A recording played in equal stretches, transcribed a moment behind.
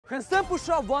Handstand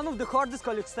push-up one of the hardest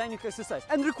calisthenic exercises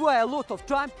and require a lot of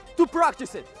time to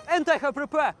practice it. And I have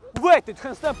prepared weighted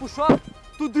handstand push-up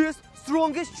to this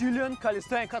strongest Chilean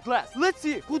calisthenic athletes. Let's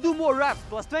see who do more reps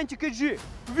plus 20 kg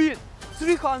with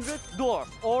 $300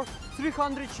 or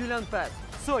 300 Chilean pesos.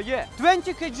 So yeah,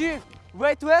 20 kg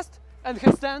weight vest and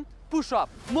handstand push-up.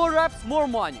 More reps, more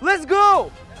money. Let's go!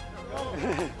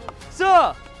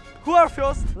 So, who are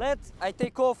first? I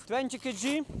take off 20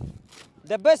 kg.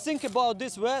 The best thing about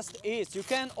this vest is you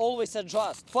can always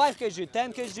adjust 5 kg,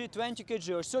 10 kg, 20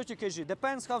 kg or 30 kg,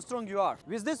 depends how strong you are.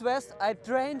 With this vest I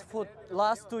trained for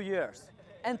last 2 years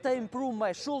and I improve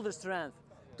my shoulder strength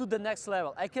to the next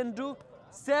level. I can do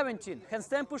 17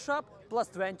 handstand push-up plus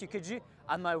 20 kg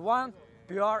and my one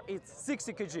PR is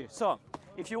 60 kg. So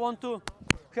if you want to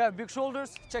have big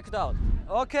shoulders, check it out.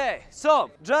 Okay, so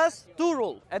just 2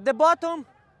 rules. At the bottom,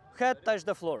 head touch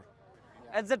the floor.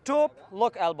 At the top,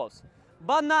 lock elbows.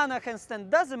 Banana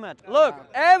handstand doesn't matter. Look,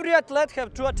 every athlete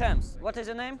have 2 attempts. What is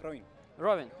your name? Robin.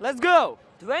 Robin. Let's go.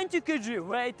 20 kg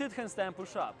weighted handstand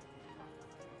push-up.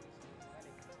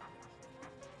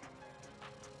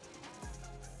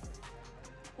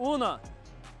 Uno.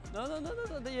 No,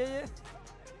 yeah.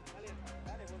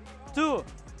 2.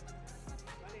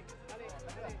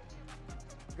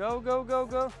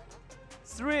 Go.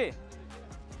 3.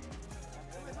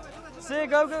 See,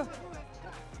 go.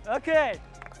 Okay.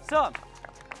 So,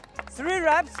 3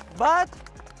 reps, but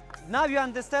now you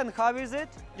understand how is it.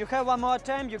 You have 1 more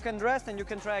time, you can rest and you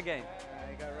can try again.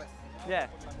 I got rest. Yeah.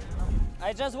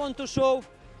 I just want to show.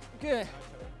 Okay.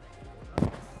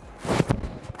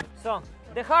 So,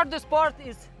 the hardest part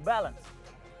is balance.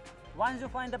 Once you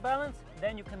find the balance,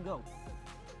 then you can go.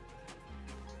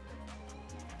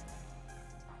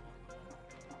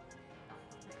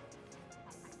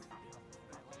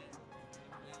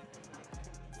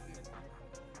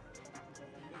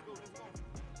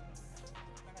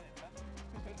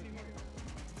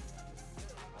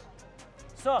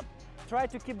 So, try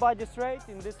to keep body straight.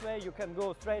 In this way, you can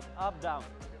go straight up, down.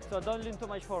 So don't lean too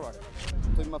much forward.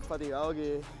 Estoy más fatigado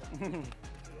que...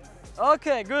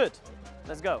 Okay, good.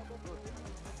 Let's go.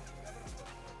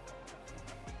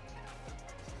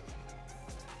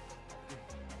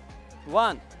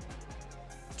 One,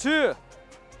 2,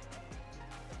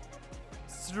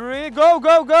 3. Go.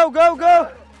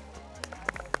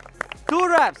 2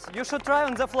 reps. You should try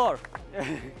on the floor.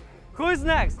 Who is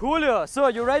next? Julio. So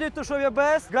you ready to show your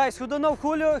best? Guys, who don't know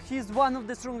Julio, he's one of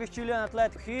the strongest Chilean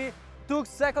athletes. He took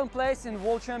 2nd place in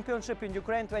World Championship in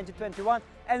Ukraine 2021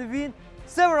 and win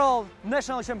several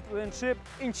national championships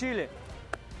in Chile.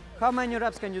 How many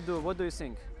reps can you do? What do you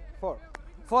think? 4.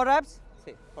 4 reps?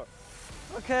 Sí, 4.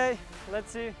 Okay,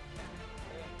 let's see.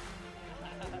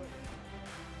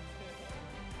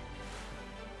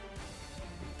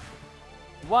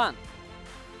 One,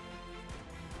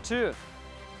 2,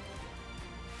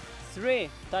 3.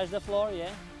 Touch the floor, yeah.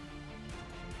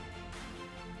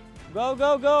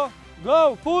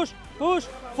 Go. Push.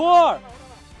 4.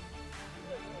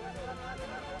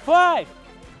 5.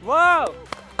 Wow.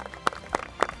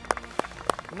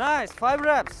 Nice. 5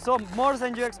 reps. So more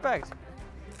than you expect.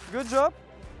 Good job.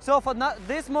 So for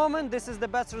this moment, this is the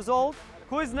best result.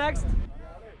 Who is next?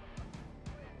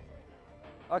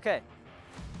 Okay.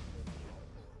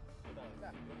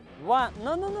 1.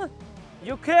 No.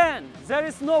 You can. There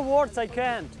is no words I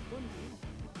can't.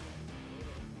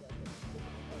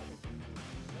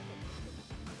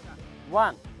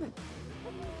 1.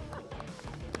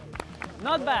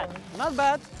 Not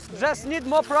bad. Just need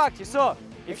more practice. So,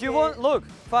 if you want, look,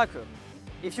 fucker.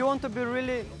 If you want to be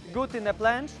really good in a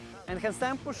planche and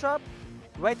handstand push-up,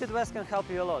 weighted vest can help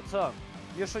you a lot. So,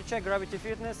 you should check Gravity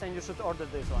Fitness and you should order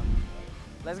this one.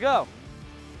 Let's go.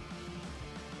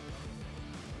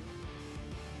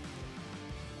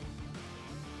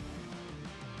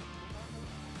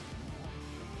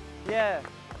 Yeah,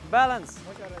 balance.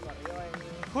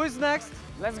 Who is next?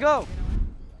 Let's go.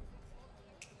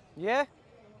 Yeah?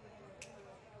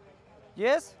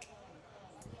 Yes?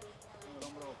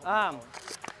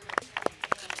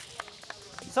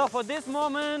 So for this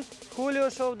moment, Julio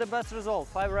showed the best result,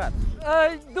 5 reps.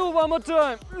 I do one more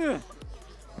time.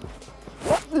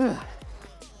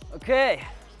 Okay.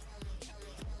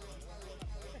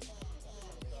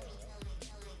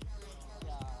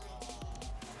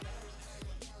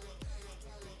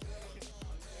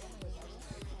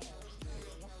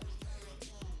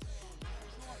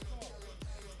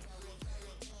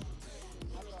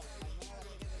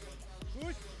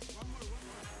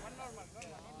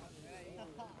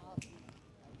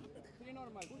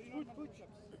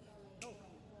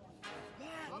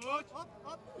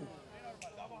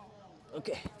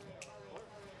 Okay.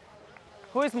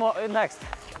 Who is more next?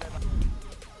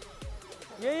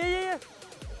 Yeah.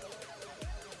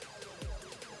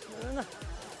 No.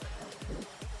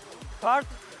 Hard.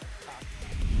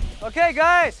 Okay,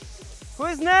 guys. Who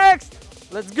is next?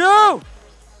 Let's go.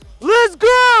 Let's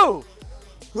go.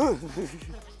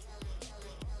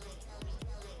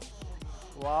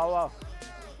 Wow.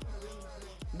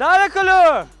 Dale,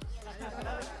 color.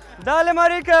 Dale,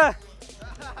 Marika.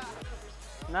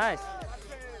 Nice.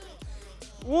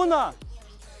 Una.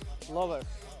 Lower.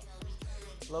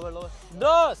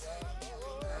 Dos.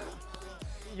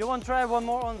 You want to try one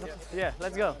more on the... Yeah,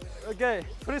 let's go. Okay,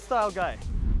 freestyle guy.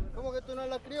 ¿Cómo que tú no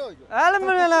la criollo?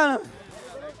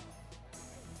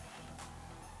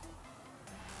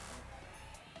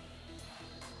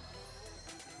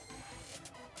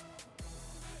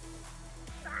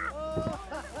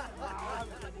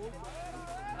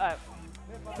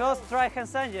 First try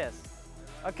handstand, yes.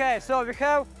 Okay, so we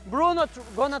have Bruno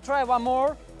gonna try one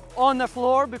more on the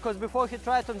floor because before he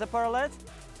tried on the parallels,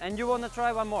 and you wanna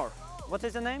try one more. What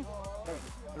is the name?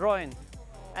 Rowan.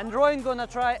 And Rowan gonna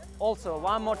try also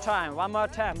one more time.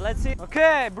 Let's see.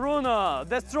 Okay, Bruno,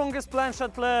 the strongest planche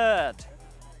athlete.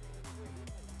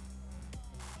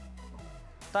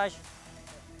 Touch.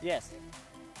 Yes.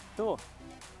 2,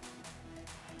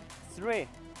 3,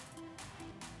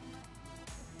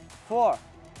 4,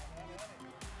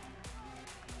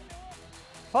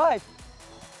 5.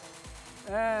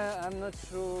 I'm not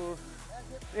sure.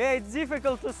 Yeah, it's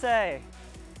difficult to say.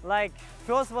 Like,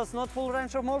 first was not full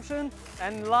range of motion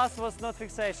and last was not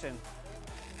fixation.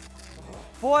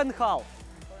 4.5.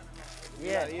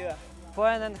 Yeah.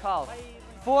 4.5.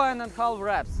 4.5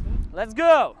 reps. Let's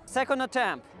go. Second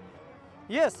attempt.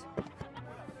 Yes.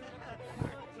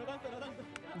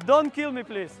 Don't kill me,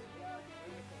 please.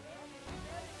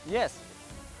 Yes.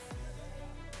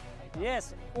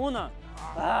 Yes. Una.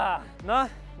 No,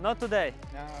 not today.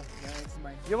 No, it's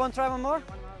mine. You want to try one more?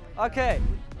 Okay,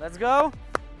 let's go.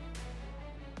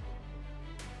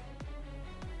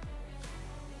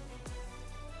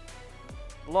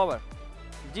 Lower,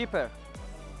 deeper.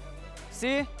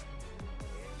 See?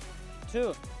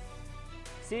 2.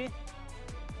 See?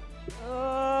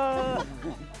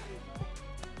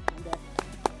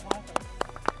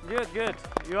 Good.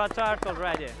 You are tired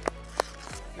already.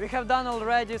 We have done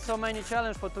already so many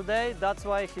challenges for today, that's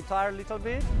why he tired a little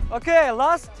bit. Okay,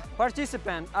 last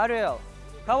participant, Ariel.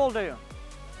 How old are you?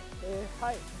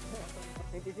 Hi.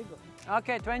 25.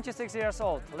 Okay, 26 years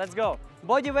old. Let's go.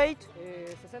 Body weight?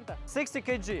 60. 60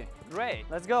 kg. Great.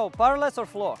 Let's go. Parallels or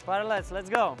floor? Parallels. Let's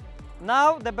go.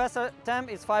 Now the best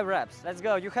attempt is 5 reps. Let's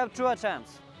go. You have 2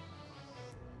 attempts.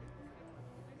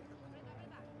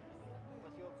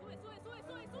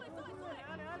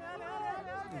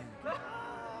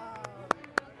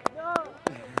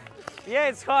 Yeah,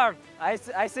 it's hard. I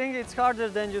think it's harder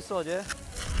than you thought, yeah?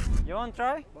 You want to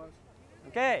try?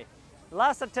 Okay,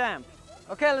 last attempt.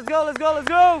 Okay, let's go.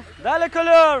 Dale,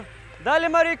 color. Dale,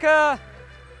 Marika.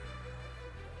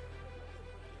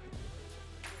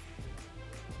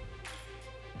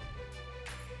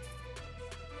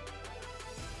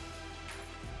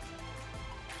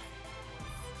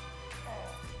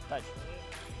 Touch.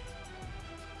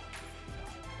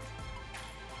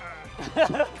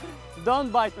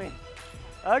 Don't bite me.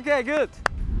 Okay, good.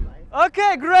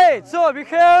 Okay, great. So we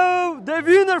have the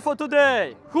winner for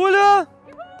today, Julio.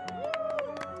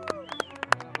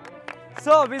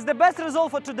 So with the best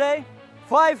result for today,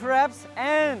 5 reps,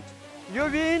 and you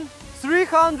win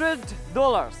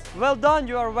 $300. Well done,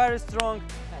 you are very strong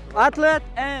athlete.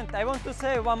 And I want to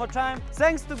say one more time,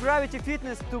 thanks to Gravity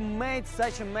Fitness to make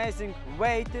such amazing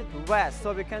weighted vest,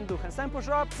 so we can do handstand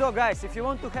push-ups. So guys, if you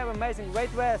want to have amazing weight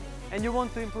vest and you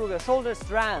want to improve your shoulder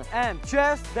strength and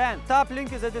chest, then top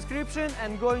link is in the description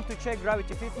and going to check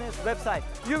Gravity Fitness website.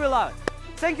 You will love it.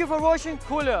 Thank you for watching,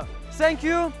 Julio. Thank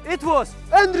you. It was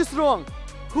Andry Strong.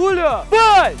 Julio.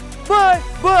 Bye.